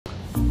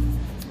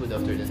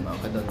good afternoon mga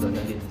kadondon.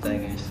 Nandito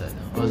tayo ngayon sa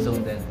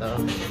Ozone Dental.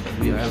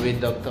 We are with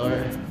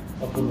Dr.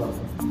 Abdullah.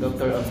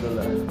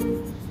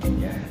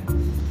 Yeah.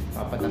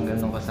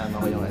 Papatanggal nung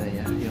kasama ko yung ano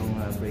niya, yung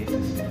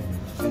braces.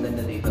 Ang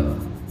ganda dito,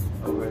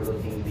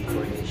 overlooking the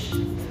corniche.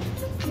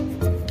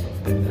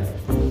 Ganda.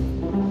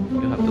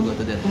 You have to go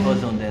to the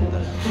Ozone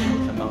Dental.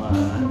 Sa mga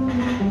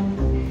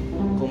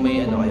kung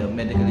may ano kayo,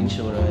 medical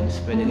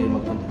insurance, pwede kayo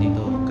magpunta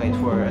dito kahit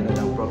for ano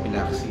lang,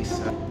 prophylaxis,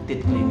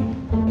 teeth cleaning.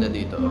 Na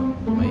dito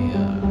may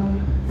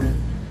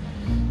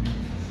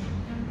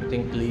I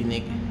think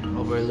clinic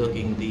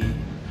overlooking the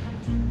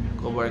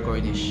cover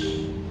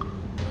corniche.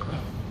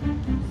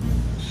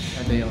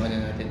 Ito yung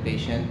ano natin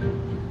patient.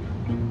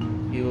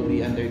 He will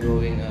be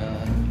undergoing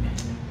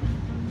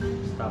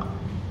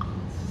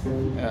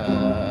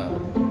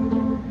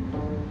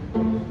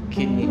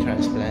kidney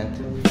transplant.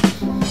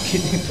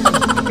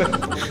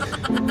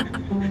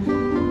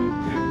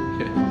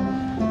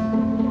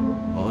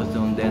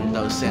 Ozone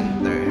Dental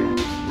Center.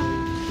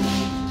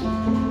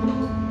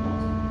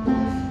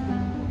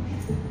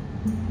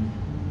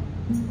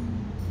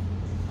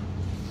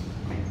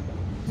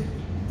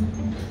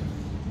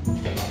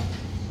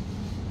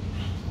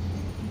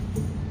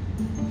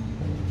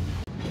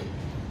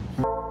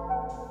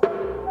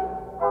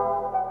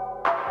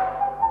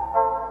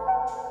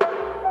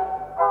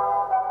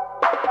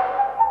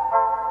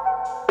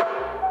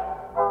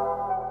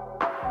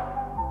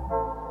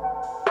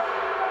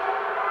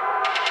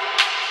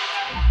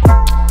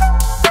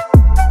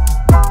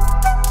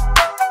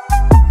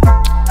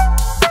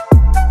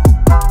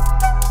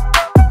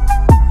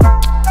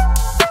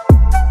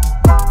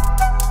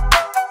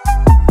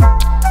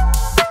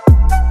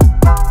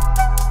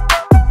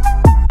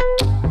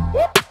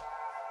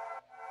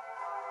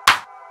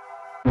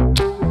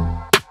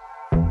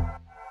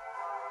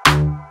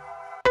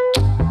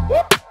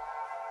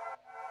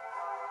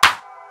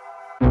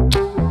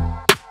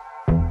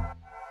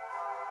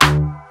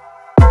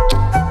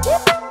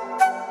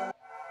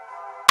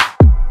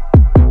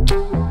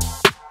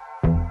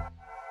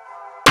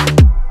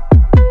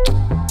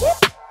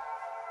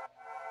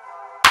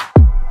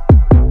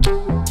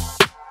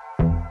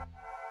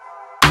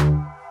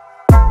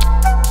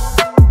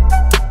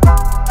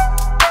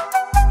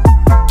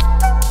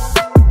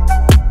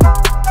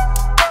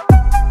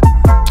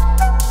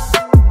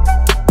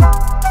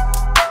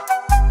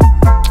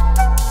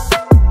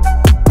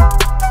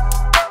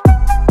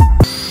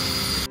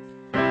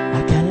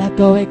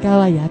 Kung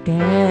ikaw ay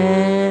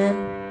akin,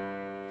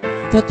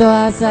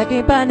 totoo sa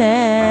aking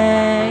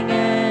paningin,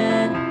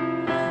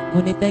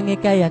 ngunit ang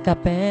ika'y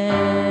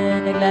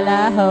yakapin,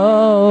 naglalaho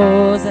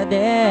sa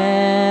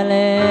dilim.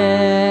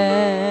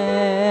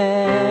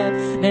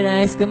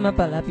 Ninais ko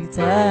mapalapit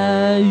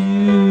sa'yo,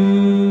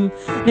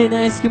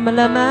 ninais ko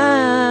malaman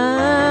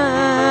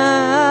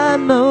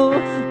mo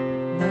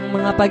ng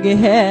mga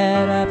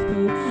paghihirap ko,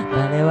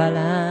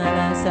 baliwala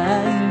na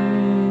sa'yo.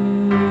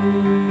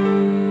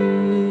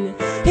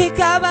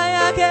 Ikaw ay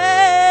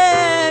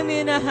aking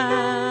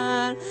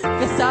minahal,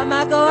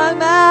 kasama ko ang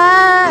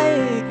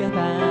may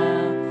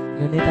kapal,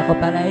 ngunit ako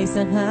pala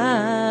isang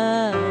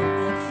naghahangad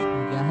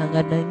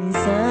ng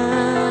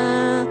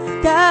isang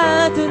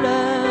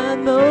katulad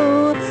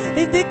mo.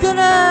 Hindi ko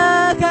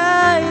na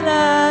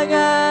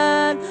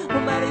kailangan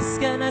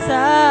umalis ka na sa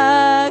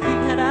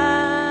aking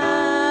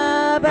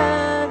harapan.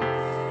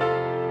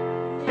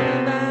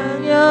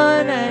 Ibang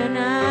yun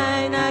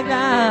ay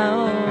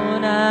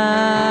naglauna,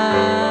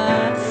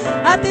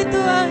 at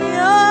ito ang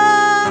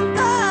iyong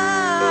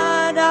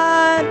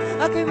tahanan.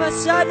 Ako'y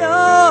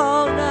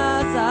masyadong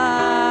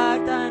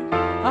nasaktan,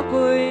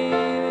 ako'y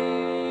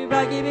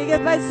pag-ibig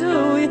at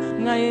pagsuyo.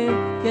 Ngayon,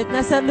 kahit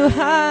nasa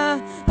luha,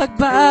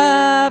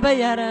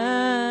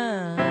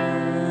 pagbabayaran mo.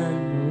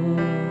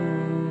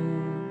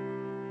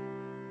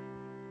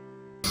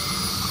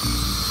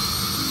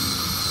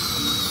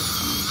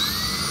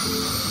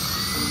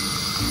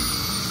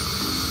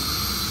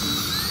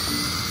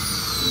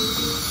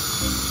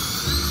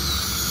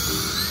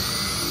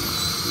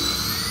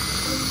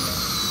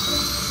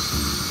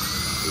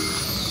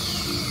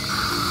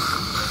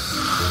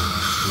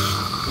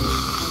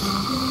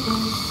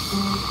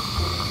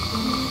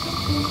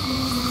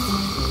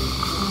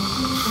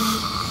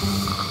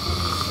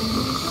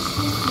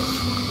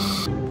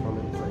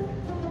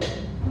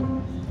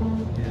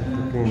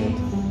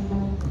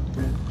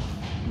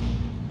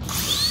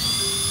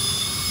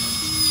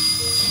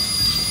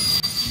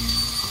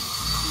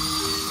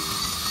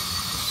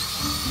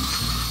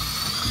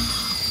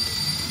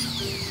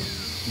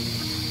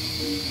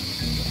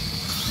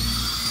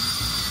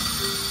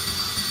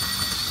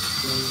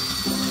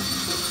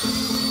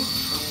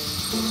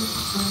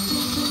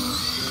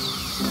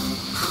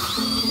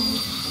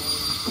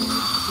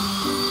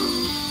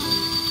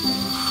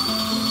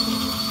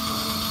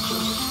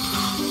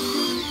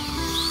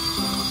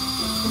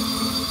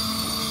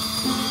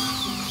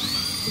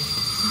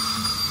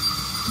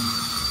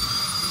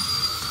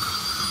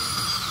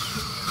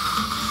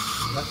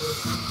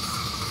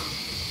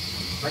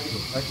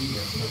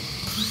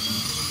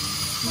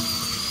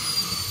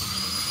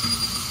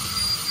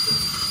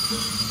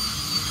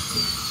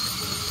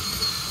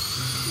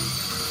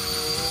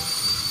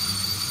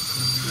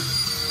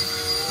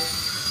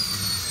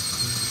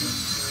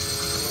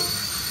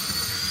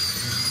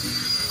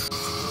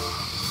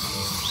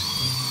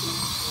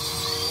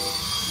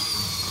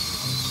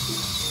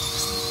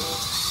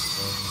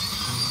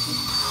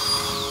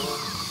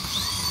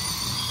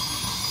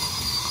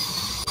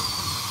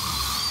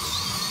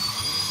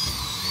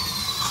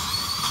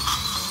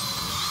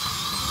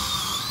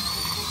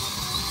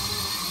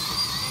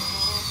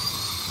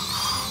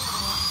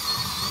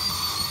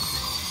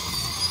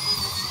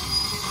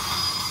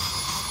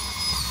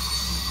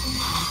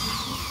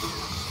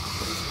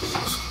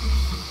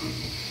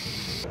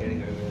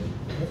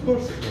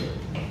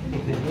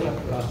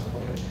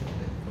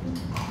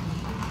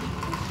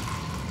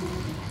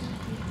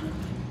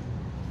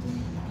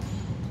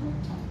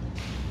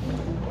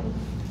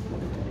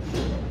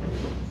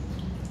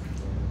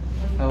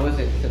 How was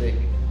it today?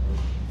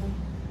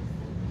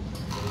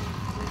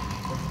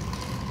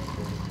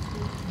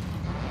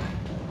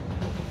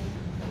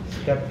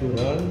 Step to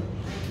learn.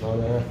 Now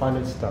the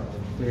final step,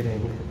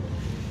 cleaning.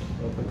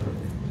 Open door.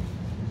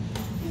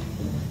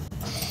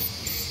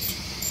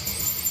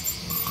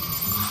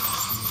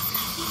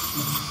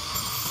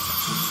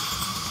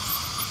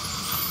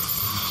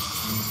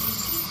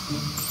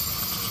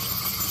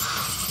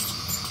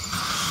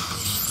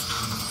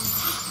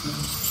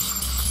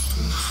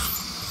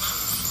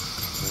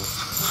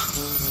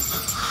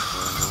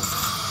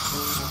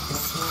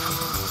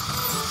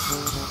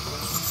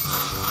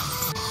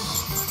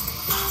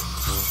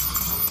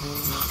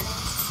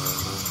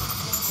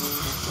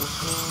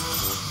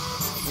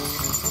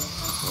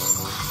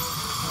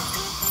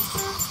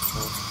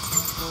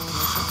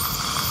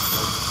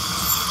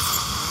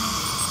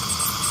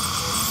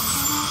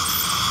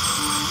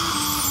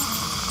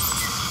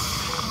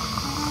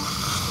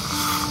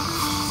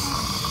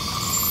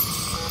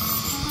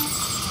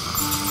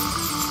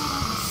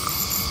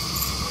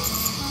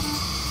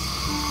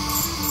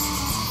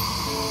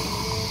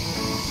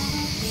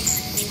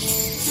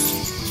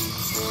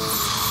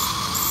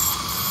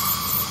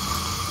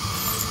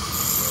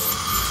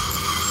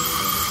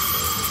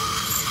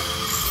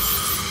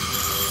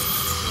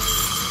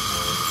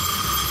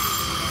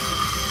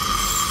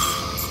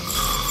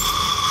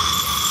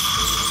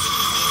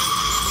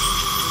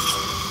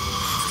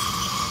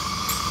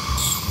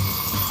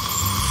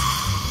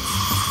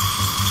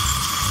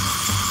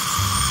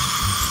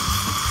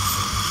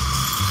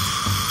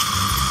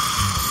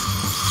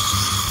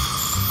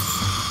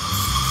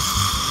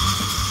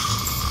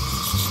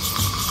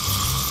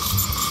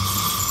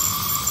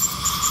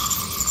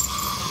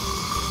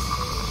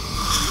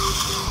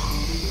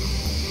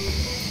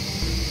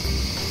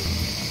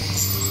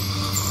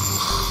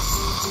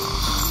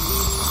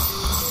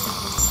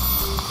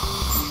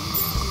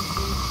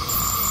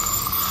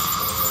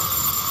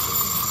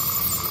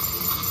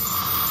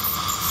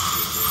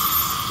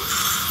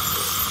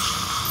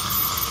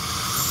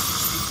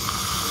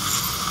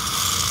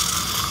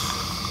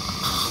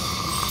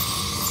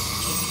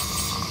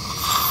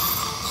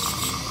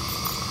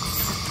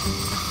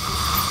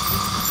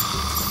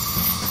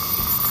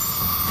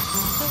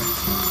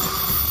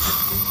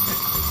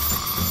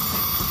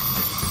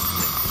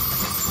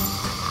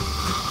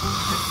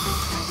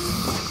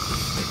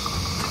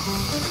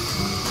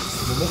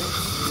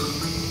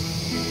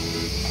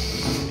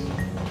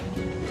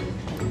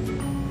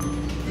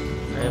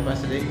 Kaya pa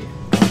sa leg?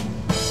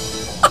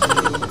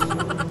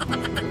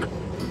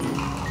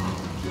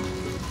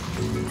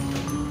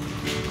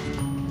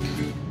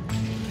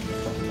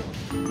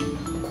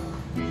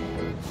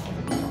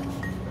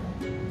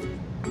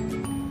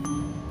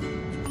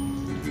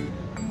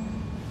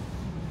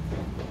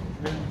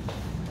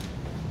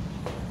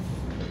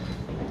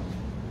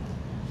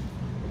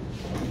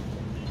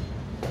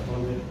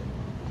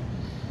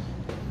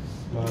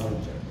 Smile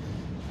and check.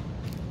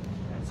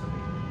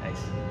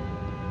 Nice.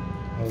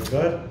 All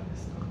good?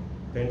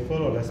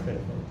 Painful or less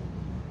painful?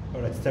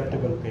 Or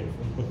acceptable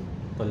painful?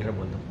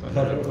 Tolerable.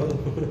 Tolerable.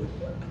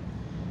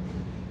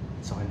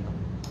 It's okay na.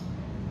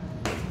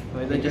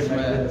 Why don't you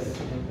smile?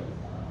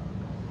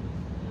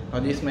 How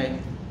do you smile?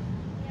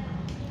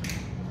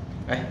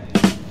 Ay.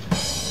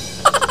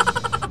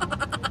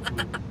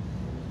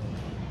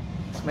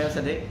 Smile sa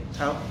leg?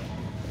 How?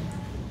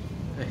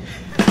 Ay.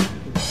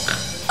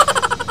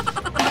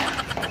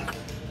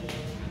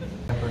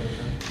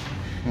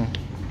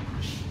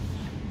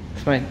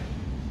 Smile.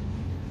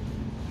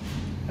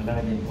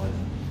 Kailangan din po.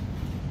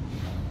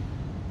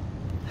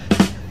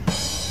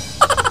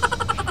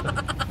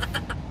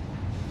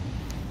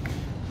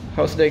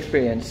 How's the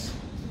experience?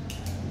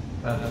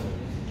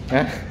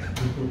 Huh?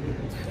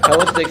 How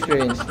was the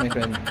experience, my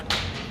friend?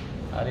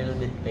 A little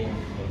bit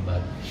painful,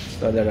 but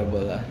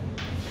Tolerable,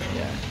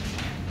 yeah.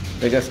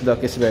 Because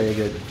doc is very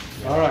good.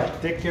 Alright,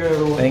 take care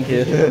everyone. Thank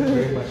you.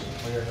 Very much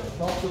for your help.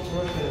 Talk to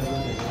person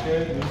and everything.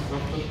 Okay, use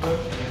talk to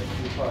person and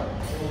be fine.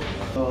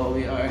 So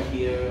we are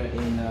here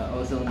in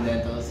Ozone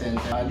Dental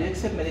Center. Do you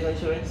accept medical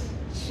insurance?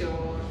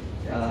 Sure.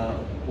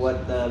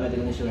 What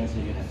medical insurance do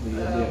you have? Do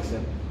you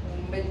accept?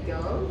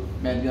 Medgo,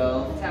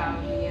 Medgal,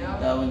 Taunia,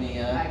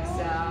 Taunia,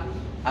 AXA,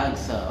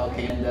 AXA,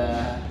 okay, and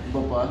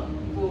BUPA.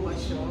 Buba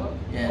Sure.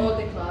 Yeah. All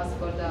the class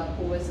for the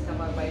who is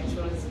covered by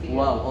insurance. Bill.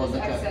 Wow, all the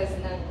AXA is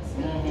not.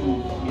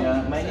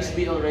 Yeah, mine is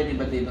B already,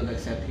 but they don't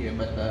accept here.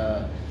 But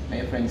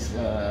my friend's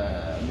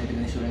medical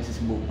insurance is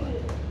BUPA,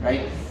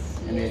 right?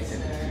 And they Yes,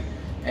 accept it. sir.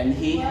 And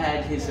he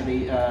had his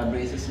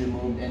braces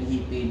removed, and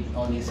he paid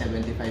only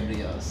 75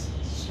 reals.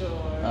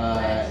 Sure.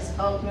 That just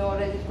helped me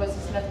already because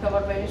it's not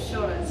covered by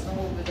insurance.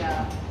 Remove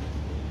the.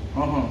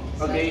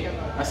 Okay.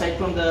 Aside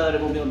from the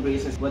removing of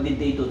braces, what did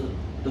they do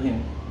to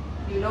him?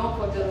 You know,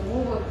 for the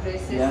removal of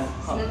braces, Yeah.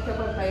 it's not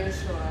covered by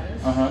insurance.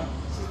 Uh-huh.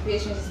 She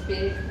patient is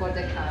paying for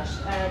the cash.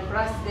 And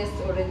price list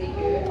already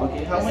here.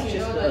 Okay, how much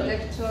is the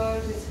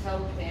doctor is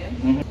help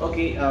him.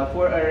 Okay,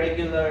 for a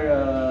regular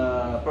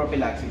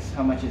prophylaxis,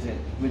 how much is it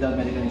without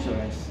medical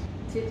insurance?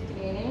 Teeth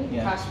cleaning,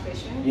 Yeah. cash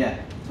patient.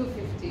 Yeah.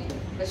 250.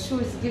 The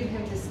shoes give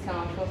him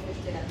discount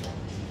 150 like that.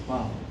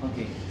 Wow.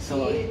 Okay.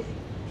 So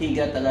he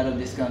got a lot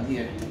of discount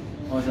here.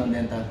 Ozone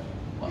Dental.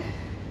 Wow.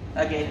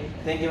 Okay.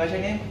 Thank you. What's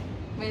your name?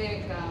 My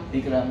name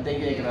is Ikram.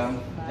 Thank you, Ikram.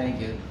 Yes, Thank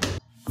you.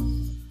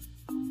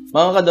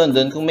 Mga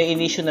kadondon, kung may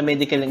inisyu na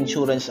medical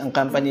insurance ang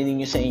company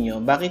ninyo sa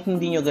inyo, bakit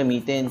hindi nyo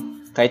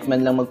gamitin? Kahit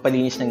man lang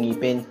magpalinis ng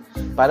ngipin.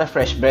 Para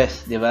fresh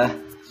breath, di ba?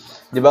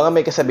 Di ba nga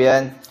may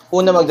kasabihan?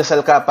 Una,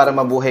 magdasal ka para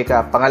mabuhay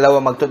ka. Pangalawa,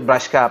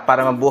 mag-toothbrush ka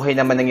para mabuhay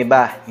naman ng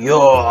iba.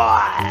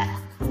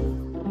 Yun!